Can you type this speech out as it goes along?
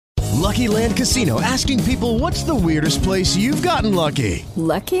Lucky Land Casino, asking people, what's the weirdest place you've gotten lucky?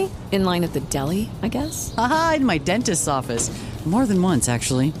 Lucky? In line at the deli, I guess? Aha, in my dentist's office. More than once,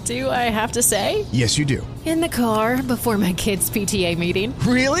 actually. Do I have to say? Yes, you do. In the car before my kids' PTA meeting.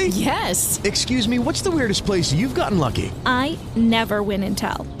 Really? Yes. Excuse me, what's the weirdest place you've gotten lucky? I never win and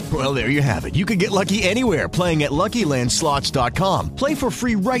tell. Well, there you have it. You can get lucky anywhere, playing at LuckyLandSlots.com. Play for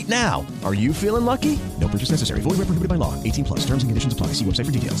free right now. Are you feeling lucky? No purchase necessary. Void where prohibited by law. 18 plus. Terms and conditions apply. See website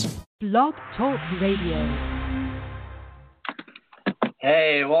for details. Blog Talk Radio.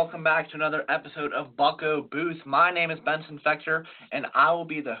 Hey, welcome back to another episode of Bucko Booth. My name is Benson Fector, and I will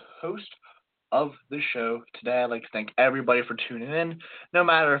be the host of the show today. I'd like to thank everybody for tuning in, no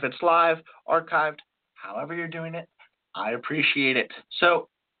matter if it's live, archived, however you're doing it. I appreciate it. So,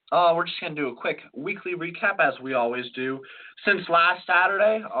 we're just going to do a quick weekly recap, as we always do. Since last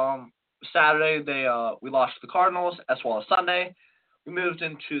Saturday, we lost to the Cardinals, as well as Sunday. We moved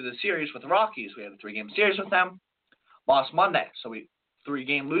into the series with the Rockies. We had a 3-game series with them. Lost Monday, so we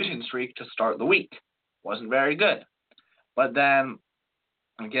 3-game losing streak to start the week. Wasn't very good. But then,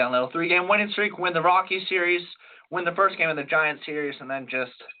 again, a little 3-game winning streak, win the Rockies series, win the first game of the Giants series, and then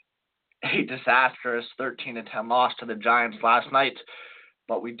just a disastrous 13-10 loss to the Giants last night.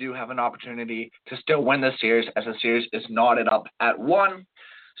 But we do have an opportunity to still win this series, as the series is knotted up at 1.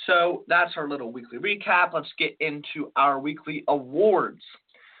 So that's our little weekly recap. Let's get into our weekly awards.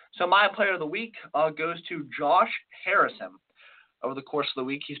 So my player of the week goes to Josh Harrison. Over the course of the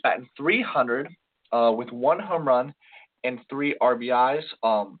week, he's batting .300 with 1 home run and 3 RBIs.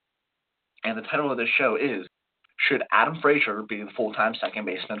 And the title of this show is, Should Adam Frazier be the full-time second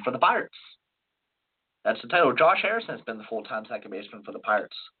baseman for the Pirates? That's the title. Josh Harrison has been the full-time second baseman for the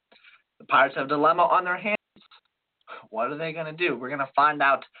Pirates. The Pirates have a dilemma on their hands. What are they going to do? We're going to find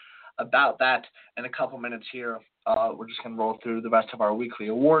out about that in a couple minutes here. We're just going to roll through the rest of our weekly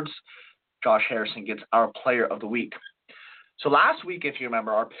awards. Josh Harrison gets our player of the week. So last week, if you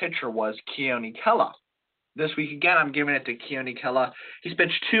remember, our pitcher was Keone Kela. This week, again, I'm giving it to Keone Kela. He's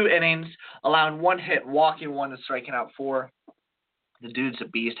pitched 2 innings, allowing 1 hit, walking 1, and striking out 4. The dude's a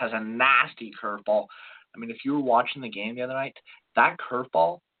beast, has a nasty curveball. I mean, if you were watching the game the other night, that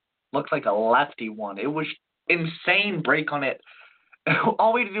curveball looked like a lefty one. It was insane break on it.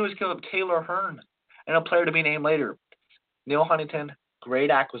 All we had to do was give up Taylor Hearn and a player to be named later. Neil Huntington, great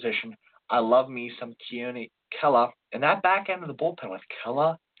acquisition. I love me some Keone Kela. And that back end of the bullpen with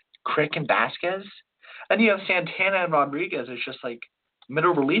Kela, Crick, and Vasquez. And you have Santana and Rodriguez. It's just like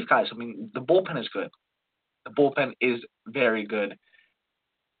middle relief guys. I mean, the bullpen is good. The bullpen is very good.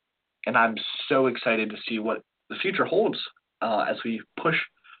 And I'm so excited to see what the future holds as we push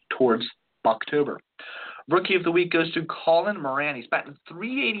towards October. Rookie of the week goes to Colin Moran. He's batting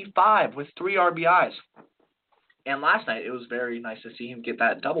 .385 with 3 RBIs. And last night, it was very nice to see him get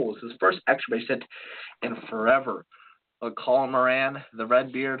that double. It was his first extra base hit in forever. Colin Moran, the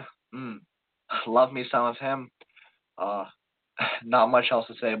Redbeard, love me some of him. Not much else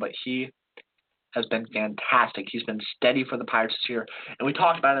to say, but he has been fantastic. He's been steady for the Pirates this year. And we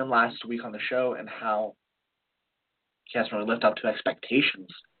talked about him last week on the show and how he hasn't really lived up to expectations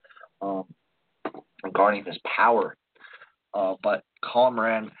regarding his power. But Colin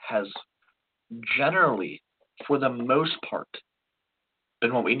Moran has generally, for the most part,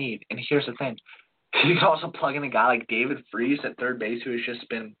 been what we need. And here's the thing. You can also plug in a guy like David Freese at third base, who has just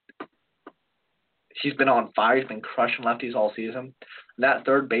been on fire. He's been crushing lefties all season. That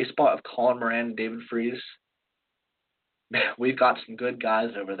third base spot of Colin Moran and David Freese, we've got some good guys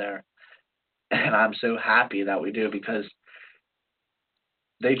over there. And I'm so happy that we do, because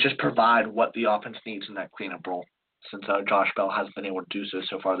they just provide what the offense needs in that cleanup role, since Josh Bell hasn't been able to do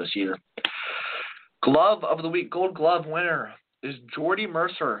so far this year. Glove of the week, Gold Glove winner is Jordy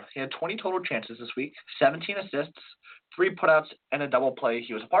Mercer. He had 20 total chances this week, 17 assists, 3 putouts, and a double play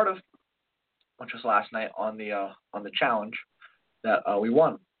he was a part of, which was last night on the challenge that we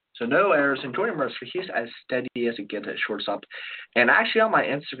won. So no errors in Jordy Mercer. He's as steady as it gets at shortstop. And actually on my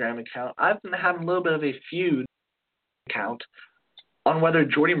Instagram account, I've been having a little bit of a feud account on whether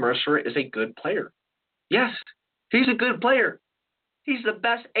Jordy Mercer is a good player. Yes, he's a good player. He's the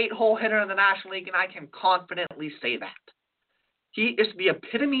best 8-hole hitter in the National League, and I can confidently say that. He is the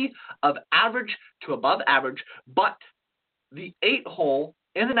epitome of average to above average, but the 8-hole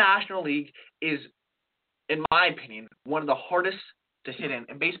in the National League is, in my opinion, one of the hardest to hit in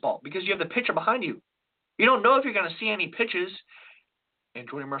baseball, because you have the pitcher behind you. You don't know if you're going to see any pitches, and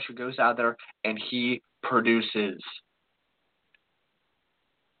Jordy Mercer goes out there and he produces.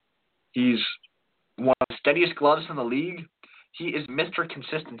 He's one of the steadiest gloves in the league. He is Mr.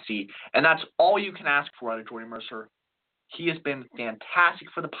 Consistency, and that's all you can ask for out of Jordy Mercer. He has been fantastic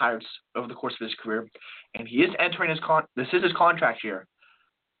for the Pirates over the course of his career, and he is entering this is his contract year.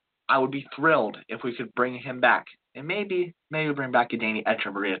 I would be thrilled if we could bring him back, and maybe bring back Adeiny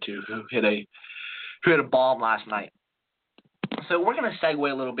Echeverria too, who hit a bomb last night. So we're going to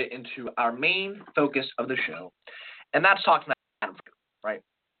segue a little bit into our main focus of the show, and that's talking about Adam Frazier, right?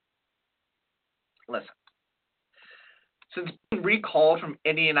 Listen, since being recalled from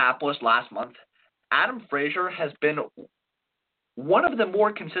Indianapolis last month, Adam Frazier has been one of the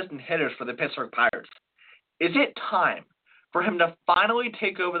more consistent hitters for the Pittsburgh Pirates. Is it time for him to finally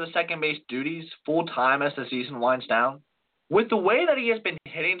take over the second base duties full-time as the season winds down? With the way that he has been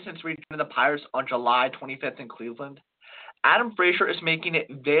hitting since returning to the Pirates on July 25th in Cleveland, Adam Frazier is making it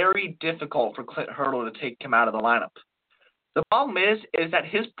very difficult for Clint Hurdle to take him out of the lineup. The problem is that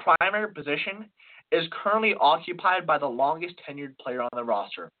his primary position is currently occupied by the longest tenured player on the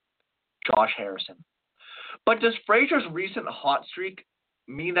roster, Josh Harrison. But does Frazier's recent hot streak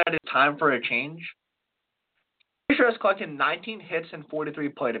mean that it's time for a change? Frazier has collected 19 hits and 43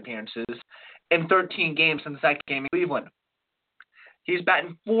 plate appearances in 13 games since that game in Cleveland. He's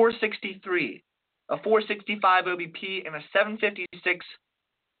batting .463, a .465 OBP, and a .756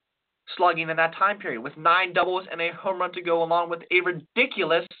 slugging in that time period, with 9 doubles and a home run to go along with a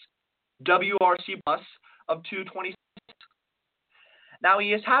ridiculous WRC plus of .226. Now,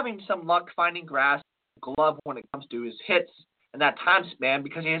 he is having some luck finding grass and glove when it comes to his hits in that time span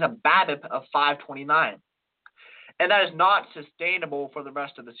because he has a BABIP of .529. And that is not sustainable for the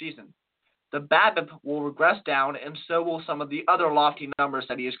rest of the season. The BABIP will regress down, and so will some of the other lofty numbers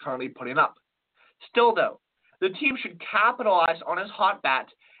that he is currently putting up. Still, though, the team should capitalize on his hot bat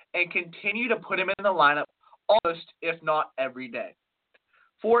and continue to put him in the lineup almost, if not every day.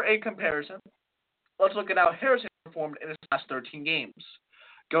 For a comparison, let's look at how Harrison performed in his last 13 games.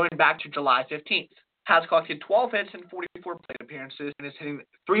 Going back to July 15th, has collected 12 hits and 44 plate appearances and is hitting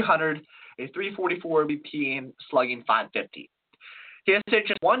 .300, a .344 OBP, and slugging .550. He has hit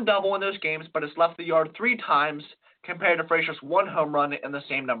just 1 double in those games, but has left the yard 3 times compared to Frazier's 1 home run in the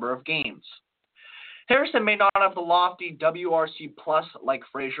same number of games. Harrison may not have the lofty WRC plus like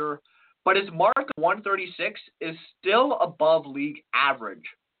Frazier, but his mark of 136 is still above league average.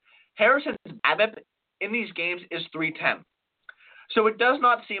 Harrison's BABIP in these games is .310. So it does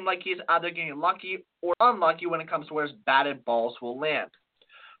not seem like he's either getting lucky or unlucky when it comes to where his batted balls will land.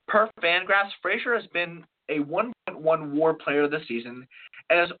 Per Fangraphs, Frazier has been a 1.1 WAR player this season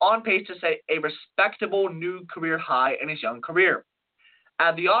and is on pace to set a respectable new career high in his young career.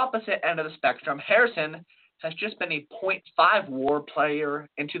 At the opposite end of the spectrum, Harrison has just been a .5 WAR player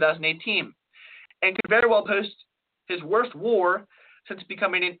in 2018 and could very well post his worst WAR since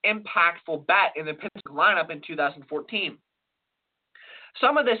becoming an impactful bat in the Pittsburgh lineup in 2014.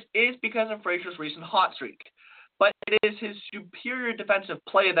 Some of this is because of Frazier's recent hot streak, but it is his superior defensive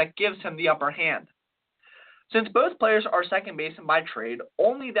play that gives him the upper hand. Since both players are second baseman by trade,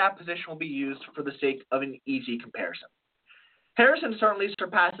 only that position will be used for the sake of an easy comparison. Harrison certainly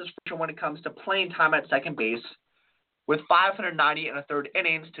surpasses Frazier when it comes to playing time at second base, with 590 in a third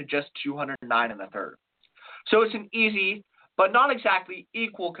innings to just 209 in the third. So it's an easy, but not exactly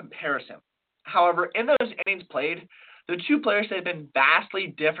equal comparison. However, in those innings played, the two players have been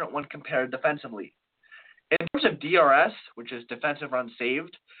vastly different when compared defensively. In terms of DRS, which is defensive runs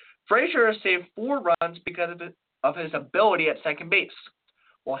saved, Frazier has saved 4 runs because of his ability at second base,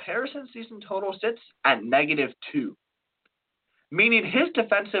 while Harrison's season total sits at -2. Meaning his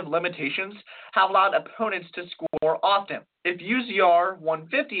defensive limitations have allowed opponents to score often. If UZR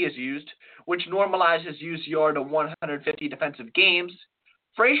 150 is used, which normalizes UZR to 150 defensive games,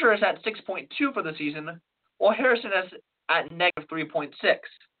 Frazier is at 6.2 for the season, while Harrison is at -3.6.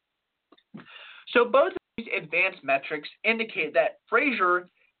 So both of these advanced metrics indicate that Frazier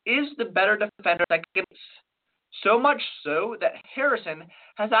is the better defender at second base. So much so that Harrison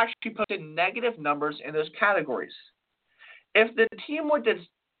has actually posted negative numbers in those categories. If the team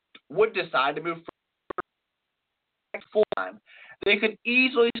would decide to move full time, they could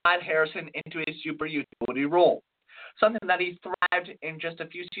easily slide Harrison into a super utility role, something that he thrived in just a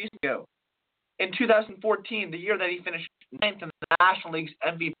few seasons ago. In 2014, the year that he finished 9th in the National League's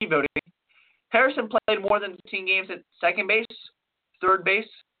MVP voting, Harrison played more than 15 games at second base, third base,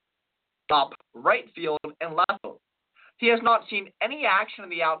 top, right field, and left field. He has not seen any action in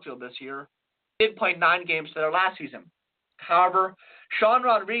the outfield this year. He did play 9 games there last season. However, Sean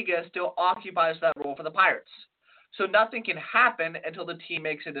Rodriguez still occupies that role for the Pirates, so nothing can happen until the team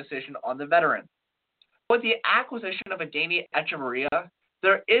makes a decision on the veteran. With the acquisition of Adeiny Echeverria,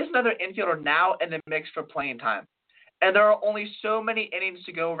 there is another infielder now in the mix for playing time, and there are only so many innings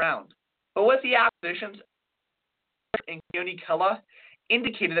to go around. But with the acquisitions, and Keone Kela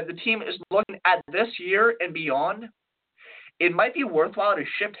indicated that the team is looking at this year and beyond. It might be worthwhile to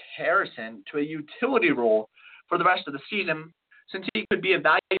shift Harrison to a utility role for the rest of the season, since he could be a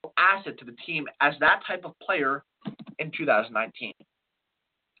valuable asset to the team as that type of player in 2019.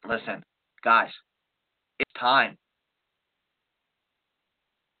 Listen, guys, it's time.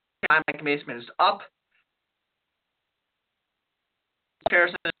 Second baseman is up.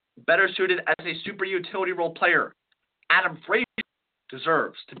 Harrison is better suited as a super utility role player. Adam Frazier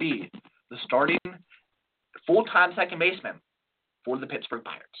deserves to be the starting full-time second baseman for the Pittsburgh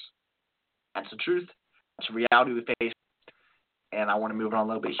Pirates. That's the truth. That's the reality we face. And I want to move on a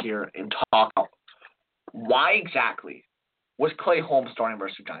little bit here and talk about why exactly was Clay Holmes starting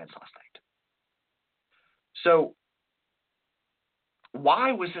versus the Giants last night. So,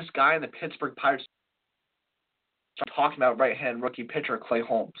 why was this guy in the Pittsburgh Pirates talking about right-hand rookie pitcher Clay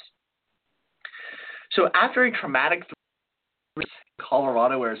Holmes? So, after a traumatic in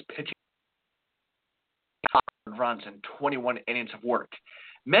Colorado where his pitching runs in 21 innings of work,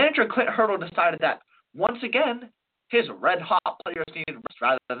 manager Clint Hurdle decided that, once again, his red-hot players needed rest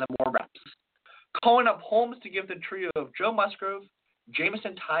rather than more reps, calling up Holmes to give the trio of Joe Musgrove,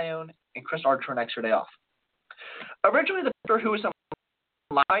 Jameson Taillon, and Chris Archer an extra day off. Originally, the pitcher who was on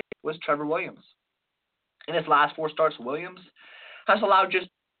the line was Trevor Williams. In his last 4 starts, Williams has allowed just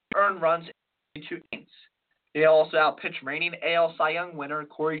earned runs in 2 innings. He also outpitched reigning AL Cy Young winner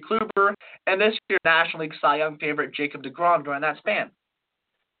Corey Kluber and this year's National League Cy Young favorite Jacob deGrom during that span.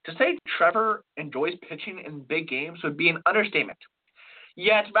 To say Trevor enjoys pitching in big games would be an understatement.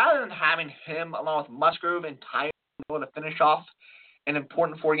 Yet, rather than having him along with Musgrove and Taillon able to finish off an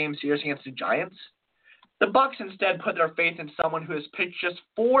important 4-game series against the Giants, the Bucs instead put their faith in someone who has pitched just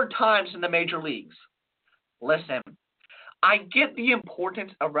 4 times in the major leagues. Listen, I get the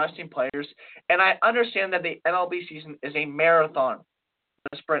importance of resting players, and I understand that the MLB season is a marathon,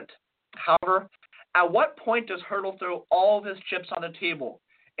 a sprint. However, at what point does Hurdle throw all of his chips on the table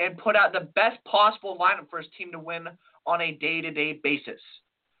and put out the best possible lineup for his team to win on a day-to-day basis?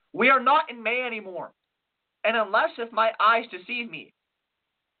 We are not in May anymore, and unless if my eyes deceive me,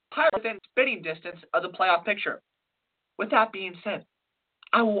 Pirates within spitting distance of the playoff picture. With that being said,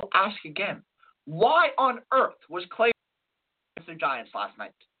 I will ask again, why on earth was Clay against the Giants last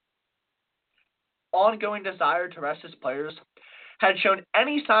night? Ongoing desire to rest his players had shown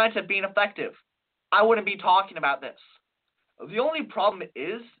any signs of being effective, I wouldn't be talking about this. The only problem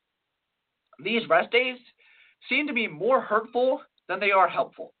is these rest days seem to be more hurtful than they are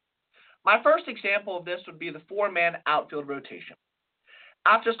helpful. My first example of this would be the 4-man outfield rotation.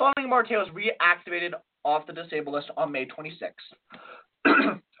 After Starling Marte was reactivated off the disabled list on May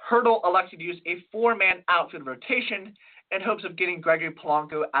 26th, Hurdle elected to use a 4-man outfield rotation in hopes of getting Gregory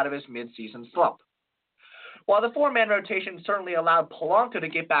Polanco out of his midseason slump. While the 4-man rotation certainly allowed Polanco to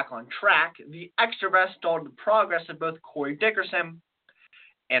get back on track, the extra rest stalled the progress of both Corey Dickerson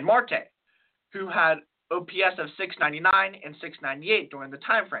and Marte, who had OPS of 699 and 698 during the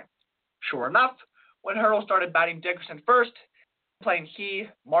time frame. Sure enough, when Hurdle started batting Dickerson first, playing he,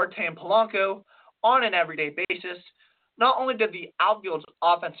 Marte, and Polanco on an everyday basis, not only did the outfield's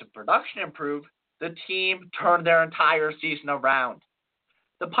offensive production improve, the team turned their entire season around.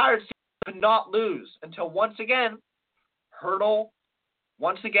 The Pirates could not lose until once again, Hurdle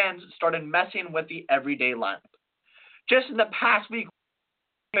started messing with the everyday lineup. Just in the past week,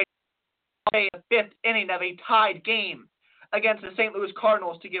 the 5th inning of a tied game against the St. Louis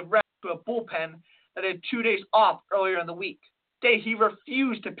Cardinals to give rest to a bullpen that had 2 days off earlier in the week. He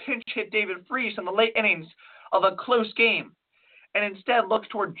refused to pinch hit David Freese in the late innings of a close game, and instead looked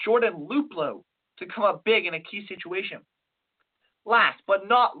toward Jordan Luplow to come up big in a key situation. Last but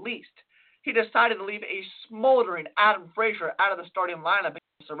not least, he decided to leave a smoldering Adam Frazier out of the starting lineup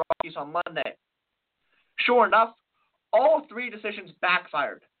against the Rockies on Monday. Sure enough, all 3 decisions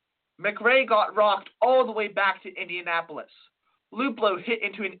backfired. McRae got rocked all the way back to Indianapolis. Luplow hit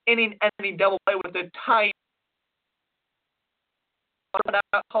into an inning-ending double play with a tie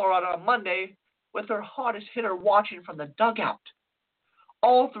out Colorado on Monday with their hottest hitter watching from the dugout.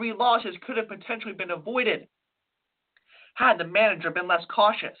 All 3 losses could have potentially been avoided had the manager been less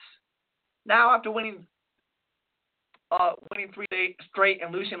cautious. Now, after winning 3 straight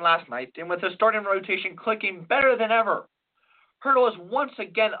and losing last night, and with the starting rotation clicking better than ever, Hurdle is once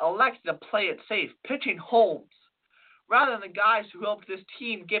again elected to play it safe, pitching Holmes, rather than the guys who helped this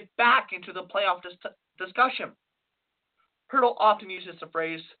team get back into the playoff discussion. Hurdle often uses the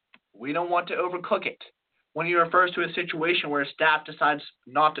phrase, "We don't want to overcook it," when he refers to a situation where his staff decides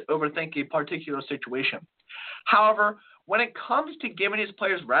not to overthink a particular situation. However, when it comes to giving his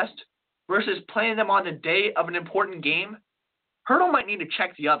players rest, versus playing them on the day of an important game, Hurdle might need to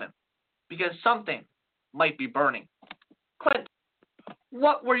check the oven because something might be burning. Clint,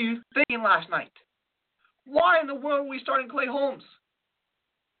 what were you thinking last night? Why in the world are we starting Clay Holmes?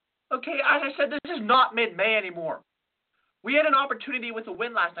 Okay, as I said, this is not mid-May anymore. We had an opportunity with a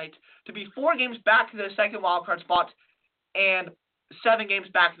win last night to be 4 games back to the second wildcard spot and 7 games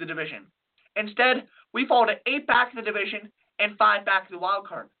back to the division. Instead, we fall to 8 back in the division and 5 back to the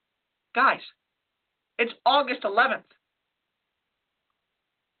wildcard. Guys, it's August 11th.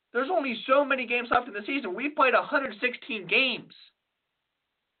 There's only so many games left in the season. We've played 116 games.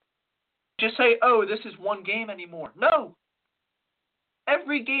 Just say, oh, this is one game anymore. No.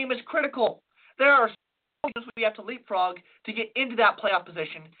 Every game is critical. There are games we have to leapfrog to get into that playoff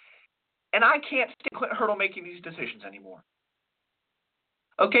position, and I can't stand Clint Hurdle making these decisions anymore.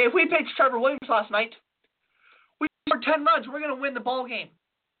 Okay, if we pitched Trevor Williams last night, we scored 10 runs. We're going to win the ball game.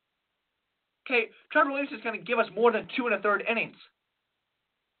 Okay, Trevor Williams is going to give us more than 2 1/3 innings.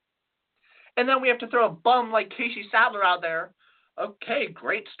 And then we have to throw a bum like Casey Sadler out there. Okay,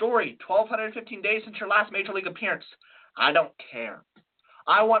 great story. 1,215 days since your last Major League appearance. I don't care.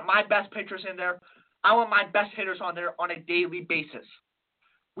 I want my best pitchers in there. I want my best hitters on there on a daily basis.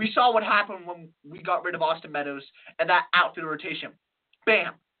 We saw what happened when we got rid of Austin Meadows and that outfield rotation.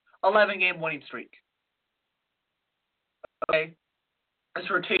 Bam! 11-game winning streak. Okay? This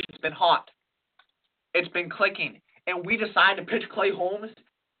rotation's been hot. It's been clicking. And we decide to pitch Clay Holmes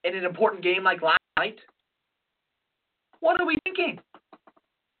in an important game like last night? What are we thinking?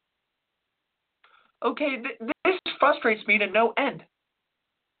 Okay, this frustrates me to no end.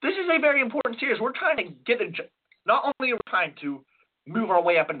 This is a very important series. We're trying to get not only are we trying to move our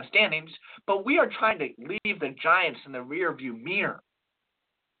way up in the standings, but we are trying to leave the Giants in the rearview mirror.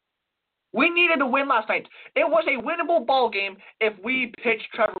 We needed to win last night. It was a winnable ball game if we pitched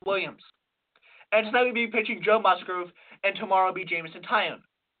Trevor Williams. And tonight we'd be pitching Joe Musgrove, and tomorrow be Jameson Taillon.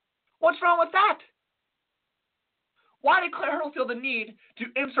 What's wrong with that? Why did Clay Hurdle feel the need to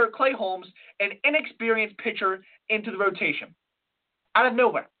insert Clay Holmes, an inexperienced pitcher, into the rotation? Out of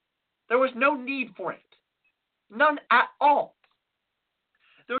nowhere. There was no need for it. None at all.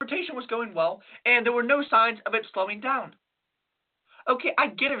 The rotation was going well, and there were no signs of it slowing down. Okay, I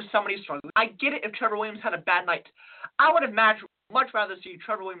get it if somebody's struggling. I get it if Trevor Williams had a bad night. I would have much rather see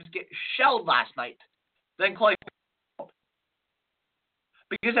Trevor Williams get shelled last night than Clay Hurdle.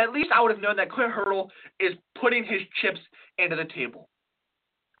 Because at least I would have known that Clay Hurdle is putting his chips into the table.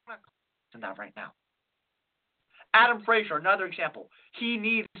 I'm not in that right now. Adam Frazier, another example. He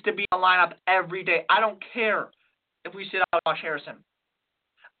needs to be in the lineup every day. I don't care if we sit out Josh Harrison.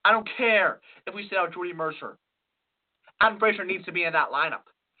 I don't care if we sit out Jordy Mercer. Adam Frazier needs to be in that lineup.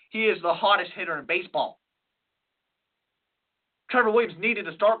 He is the hottest hitter in baseball. Trevor Williams needed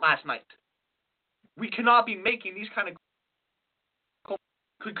to start last night. We cannot be making these kind of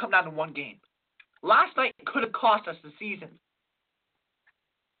could come down to one game. Last night could have cost us the season.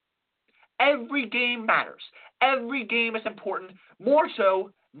 Every game matters. Every game is important, more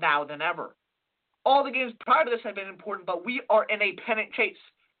so now than ever. All the games prior to this have been important, but we are in a pennant chase.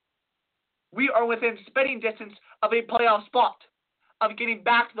 We are within spitting distance of a playoff spot, of getting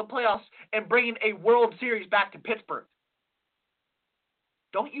back to the playoffs and bringing a World Series back to Pittsburgh.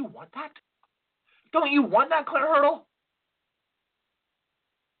 Don't you want that? Don't you want that, Clint Hurdle?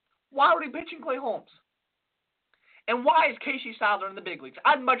 Why are we pitching Clay Holmes? And why is Casey Sadler in the big leagues?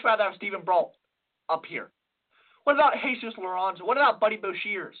 I'd much rather have Stephen Brault up here. What about Jesus Lorenzo? What about Buddy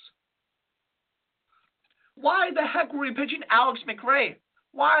Boshiers? Why the heck were we pitching Alex McRae?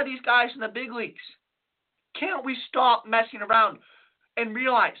 Why are these guys in the big leagues? Can't we stop messing around and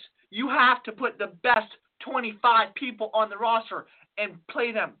realize you have to put the best 25 people on the roster and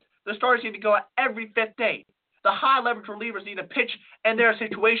play them? The starters need to go out every 5th day. The high-leverage relievers need to pitch in their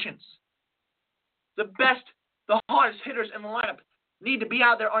situations. The best, the hottest hitters in the lineup need to be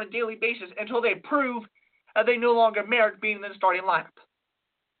out there on a daily basis until they prove that they no longer merit being in the starting lineup.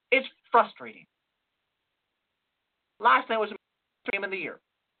 It's frustrating. Last night was the best game of the year.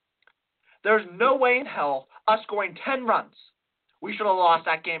 There's no way in hell us scoring 10 runs. We should have lost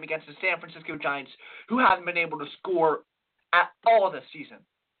that game against the San Francisco Giants, who haven't been able to score at all this season.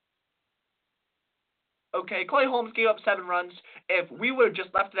 Okay, Clay Holmes gave up 7 runs. If we would have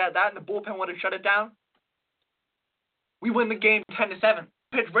just left it at that and the bullpen would have shut it down, we win the game 10-7.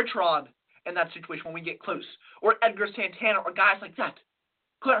 Pitch Rich Rod in that situation when we get close. Or Edgar Santana or guys like that.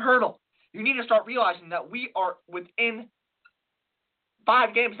 Clint Hurdle, you need to start realizing that we are within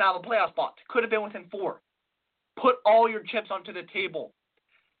 5 games now of the playoff spot. Could have been within 4. Put all your chips onto the table.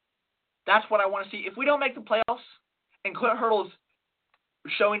 That's what I want to see. If we don't make the playoffs and Clint Hurdle's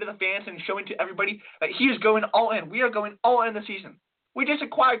showing to the fans and showing to everybody that he is going all in. We are going all in this season. We just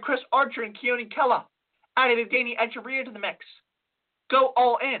acquired Chris Archer and Keone Kela, added Danny Echeverria to the mix. Go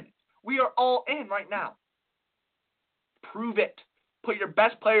all in. We are all in right now. Prove it. Put your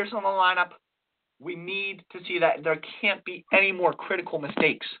best players on the lineup. We need to see that there can't be any more critical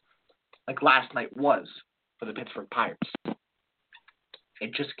mistakes like last night was for the Pittsburgh Pirates.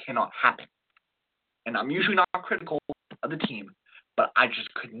 It just cannot happen. And I'm usually not critical of the team, but I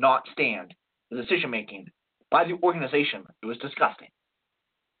just could not stand the decision-making by the organization. It was disgusting.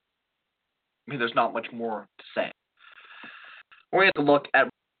 I mean, there's not much more to say. We're going to have to look at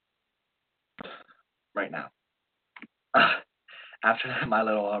right now. After my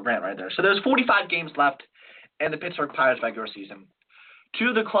little rant right there. So there's 45 games left in the Pittsburgh Pirates regular season. Two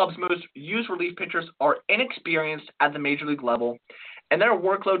of the club's most used relief pitchers are inexperienced at the major league level, and their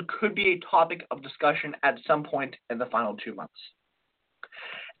workload could be a topic of discussion at some point in the final 2 months.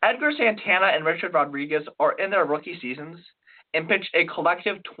 Edgar Santana and Richard Rodriguez are in their rookie seasons and pitched a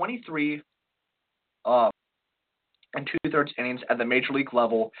collective 23 and 2/3 innings at the major league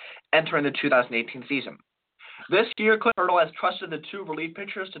level entering the 2018 season. This year, Clint Hurdle has trusted the two relief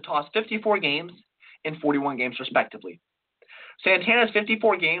pitchers to toss 54 games in 41 games respectively. Santana's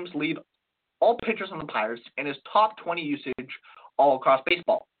 54 games lead all pitchers on the Pirates and his top 20 usage all across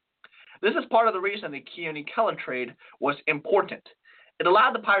baseball. This is part of the reason the Keone Kela trade was important. It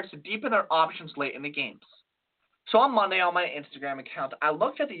allowed the Pirates to deepen their options late in the games. So on Monday on my Instagram account, I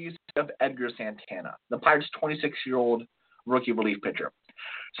looked at the usage of Edgar Santana, the Pirates' 26-year-old rookie relief pitcher.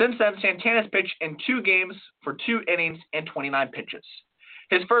 Since then, Santana's pitched in 2 games for 2 innings and 29 pitches.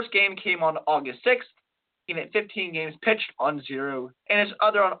 His first game came on August 6th. He had 15 games pitched on 0, and his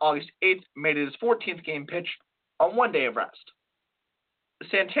other on August 8th made it his 14th game pitched on 1 day of rest.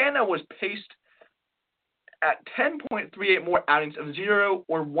 Santana was paced at 10.38 more outings of 0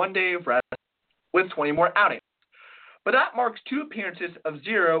 or 1 day of rest with 20 more outings. But that marks 2 appearances of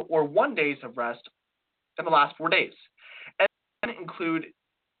 0 or 1 days of rest in the last 4 days. And that include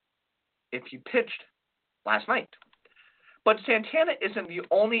if he pitched last night. But Santana isn't the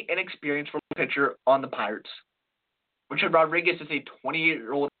only inexperienced pitcher on the Pirates. Richard Rodriguez is a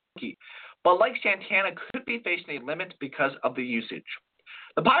 28-year-old rookie, but like Santana, could be facing a limit because of the usage.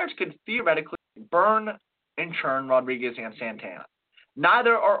 The Pirates could theoretically burn and churn Rodriguez and Santana.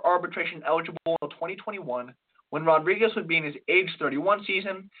 Neither are arbitration eligible until 2021, when Rodriguez would be in his age 31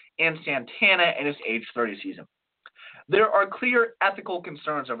 season and Santana in his age 30 season. There are clear ethical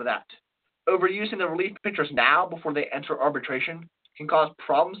concerns over that. Overusing the relief pitchers now before they enter arbitration can cause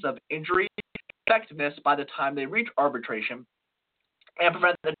problems of injury and effectiveness by the time they reach arbitration and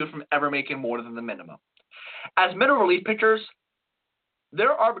prevent them from ever making more than the minimum. As middle relief pitchers,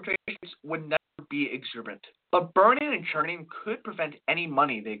 their arbitrations would never be exuberant, but burning and churning could prevent any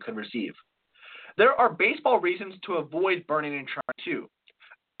money they could receive. There are baseball reasons to avoid burning and churning too,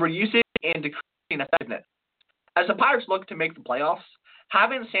 for usage and decreasing effectiveness. As the Pirates look to make the playoffs,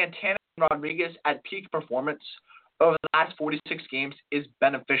 having Santana and Rodriguez at peak performance over the last 46 games is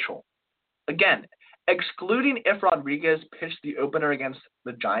beneficial. Again, excluding if Rodriguez pitched the opener against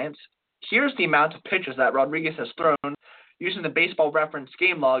the Giants, here's the amount of pitches that Rodriguez has thrown using the Baseball Reference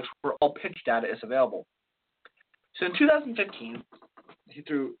game logs where all pitch data is available. So in 2015, he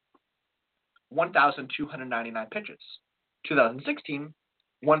threw 1,299 pitches. 2016,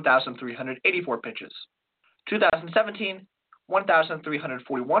 1,384 pitches. 2017,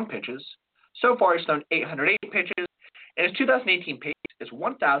 1,341 pitches. So far, he's thrown 808 pitches, and his 2018 pace is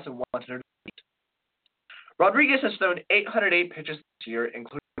 1,108. Rodriguez has thrown 808 pitches this year,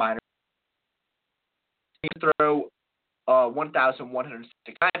 including minor. He can throw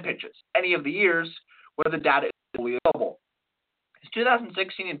 1,169 pitches any of the years where the data is fully available. His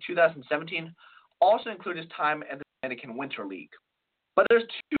 2016 and 2017 also include his time at the Dominican Winter League. But there's 2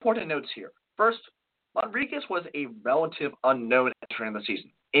 important notes here. First, Rodriguez was a relative unknown entering the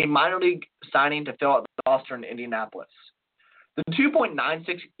season, a minor league signing to fill out the roster in Indianapolis. The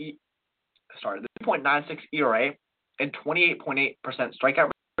 2.96 ERA and 28.8% strikeout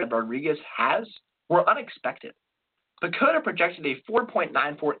rate Rodriguez has were unexpected. Dakota projected a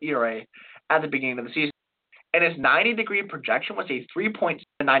 4.94 ERA at the beginning of the season, and his 90-degree projection was a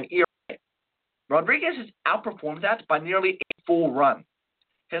 3.79 ERA. Rodriguez has outperformed that by nearly a full run.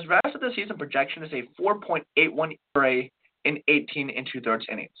 His rest of the season projection is a 4.81 ERA in 18 2/3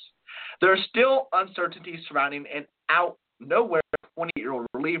 innings. There are still uncertainties surrounding an out-nowhere 28-year-old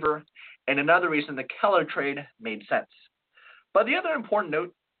reliever, and another reason the Kela trade made sense. But the other important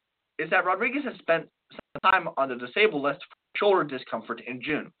note is that Rodriguez has spent some time on the disabled list for shoulder discomfort in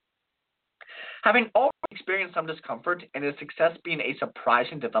June. Having already experienced some discomfort and his success being a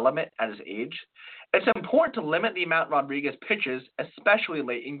surprising development at his age, it's important to limit the amount Rodriguez pitches, especially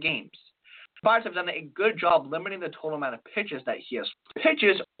late in games. The Pirates have done a good job limiting the total amount of pitches that he has.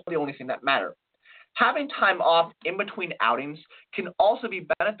 Pitches are the only thing that matter. Having time off in between outings can also be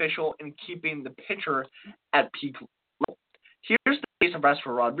beneficial in keeping the pitcher at peak level. Here's the pace of rest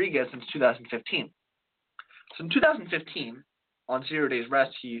for Rodriguez since 2015. So in 2015, on 0 days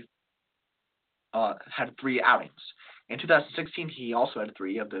rest, he had 3 outings. In 2016, he also had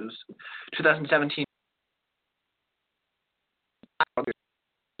 3 of those. 2017,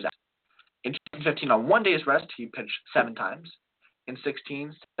 in 2015, on 1 day's rest, he pitched 7 times. In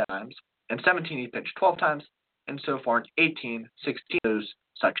 16, 7 times. In 17, he pitched 12 times. And so far in 18, 16 of those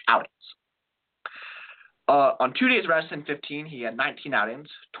such outings. On 2 days rest in 15, he had 19 outings,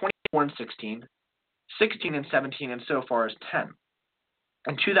 24 in 16, 16 in 17, and so far is 10.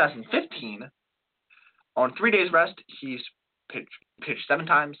 In 2015, on 3 days rest, he's pitched 7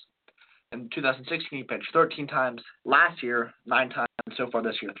 times. In 2016, he pitched 13 times. Last year, 9 times. And so far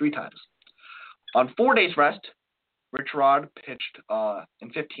this year, 3 times. On 4 days rest, Rich Rod pitched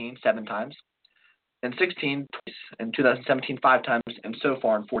in 15, 7 times. In 16, twice. In 2017, 5 times. And so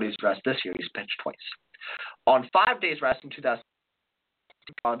far in 4 days rest this year, he's pitched twice. On 5 days rest in 2017,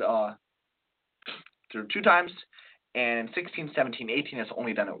 Rod threw 2 times. And 16, 17, 18 has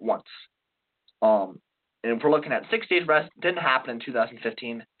only done it once. And if we're looking at 6 days rest, didn't happen in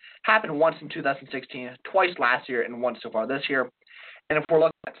 2015. Happened once in 2016, twice last year, and once so far this year. And if we're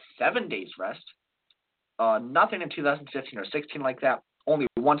looking at 7 days rest, nothing in 2015 or 16 like that. Only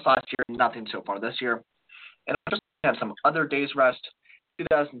once last year, nothing so far this year. And I'm just looking at some other days rest.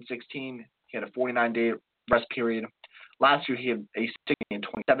 2016, he had a 49-day rest period. Last year, he had a 60 and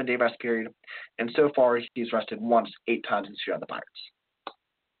 27-day rest period. And so far, he's rested once, 8 times this year on the Pirates.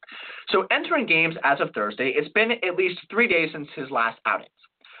 So entering games as of Thursday, it's been at least 3 days since his last outings.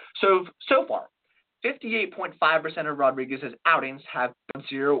 So far, 58.5% of Rodriguez's outings have been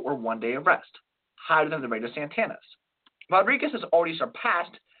 0 or 1 day of rest, higher than the rate of Santana's. Rodriguez has already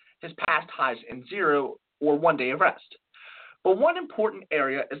surpassed his past highs in 0 or 1 day of rest. But one important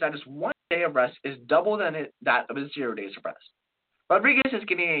area is that his 1 day of rest is double than that of his 0 days of rest. Rodriguez is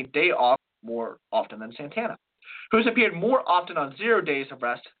getting a day off more often than Santana, who has appeared more often on 0 days of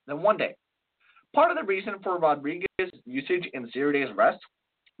rest than 1 day. Part of the reason for Rodriguez's usage in 0 days of rest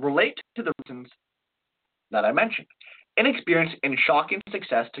relate to the reasons that I mentioned: inexperience and shocking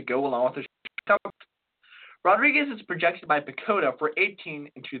success to go along with his comfort. Rodriguez is projected by Pacoda for 18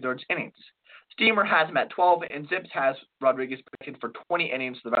 2/3 innings. Steamer has him at 12, and Zips has Rodriguez projected for 20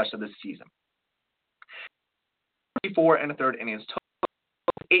 innings for the rest of the season. 34 1/3 innings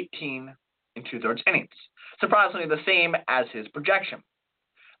total, 18 2/3 innings. Surprisingly, the same as his projection.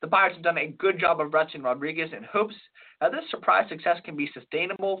 The Pirates have done a good job of resting Rodriguez in hopes that this surprise success can be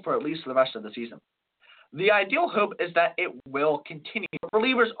sustainable for at least the rest of the season. The ideal hope is that it will continue, but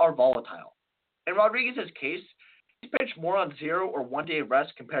relievers are volatile. In Rodriguez's case, he's pitched more on 0 or 1 day of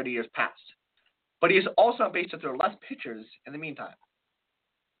rest compared to years past, but he is also on pace to throw less pitches in the meantime.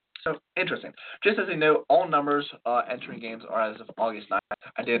 So, interesting. Just as a note, all numbers entering games are as of August 9th.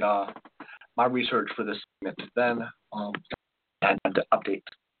 I did my research for this segment then, and to update.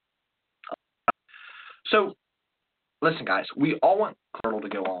 So, listen, guys, we all want Cardinal to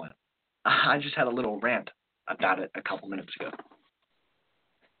go on. I just had a little rant about it a couple minutes ago.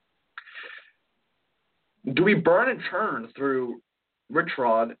 Do we burn and churn through Rich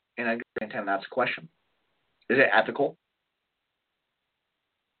Rod and Edgar Santana? That's the question. Is it ethical?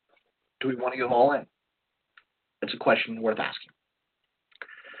 Do we want to go all in? It's a question worth asking.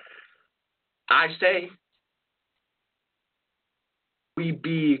 I say we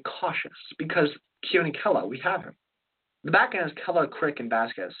be cautious because Keone Kela, we have him. The back end is Kela, Crick, and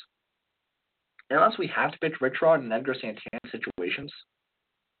Vasquez. Unless we have to pitch Rich Rod and Edgar Santana situations,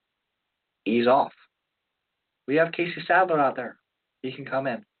 ease off. We have Casey Sadler out there. He can come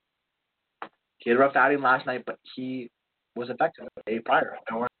in. He had a rough outing last night, but he was effective a prior.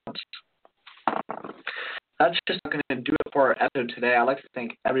 That's just going to do it for our episode today. I'd like to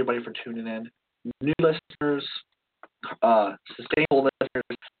thank everybody for tuning in. New listeners, sustainable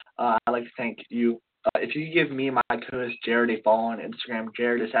listeners, I'd like to thank you. If you could give me my co-host Jared a follow on Instagram,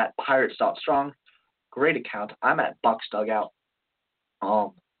 Jared is at pirates.strong. Great account. I'm at Bucks Dugout.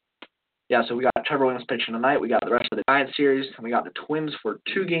 Yeah, so we got Trevor Williams pitching tonight. We got the rest of the Giants series, and we got the Twins for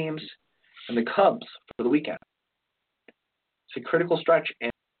 2 games, and the Cubs for the weekend. It's a critical stretch,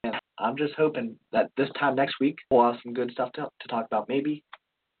 and I'm just hoping that this time next week we'll have some good stuff to talk about. Maybe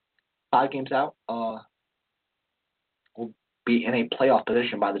 5 games out, we'll be in a playoff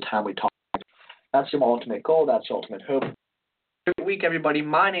position by the time we talk That's your ultimate goal. That's your ultimate hope. Good week, everybody.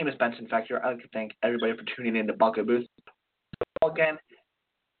 My name is Benson Fector. I'd like to thank everybody for tuning in to Bucko Booth. Again,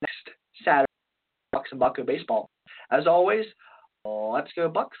 next Saturday, Bucks and Bucko baseball. As always, let's go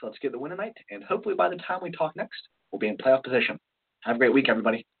Bucks. Let's get the win tonight. And hopefully by the time we talk next, we'll be in playoff position. Have a great week,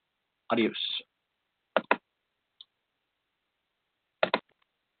 everybody. Adios.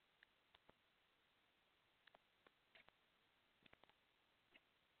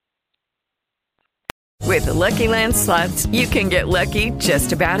 With the Lucky Land Slots, you can get lucky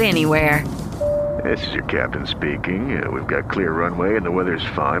just about anywhere. This is your captain speaking. We've got clear runway and the weather's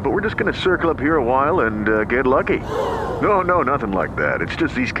fine, but we're just going to circle up here a while and get lucky. No, nothing like that. It's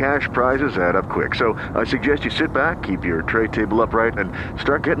just these cash prizes add up quick. So I suggest you sit back, keep your tray table upright, and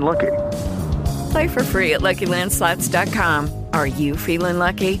start getting lucky. Play for free at LuckyLandSlots.com. Are you feeling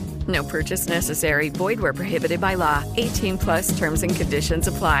lucky? No purchase necessary. Void where prohibited by law. 18+ terms and conditions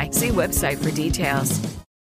apply. See website for details.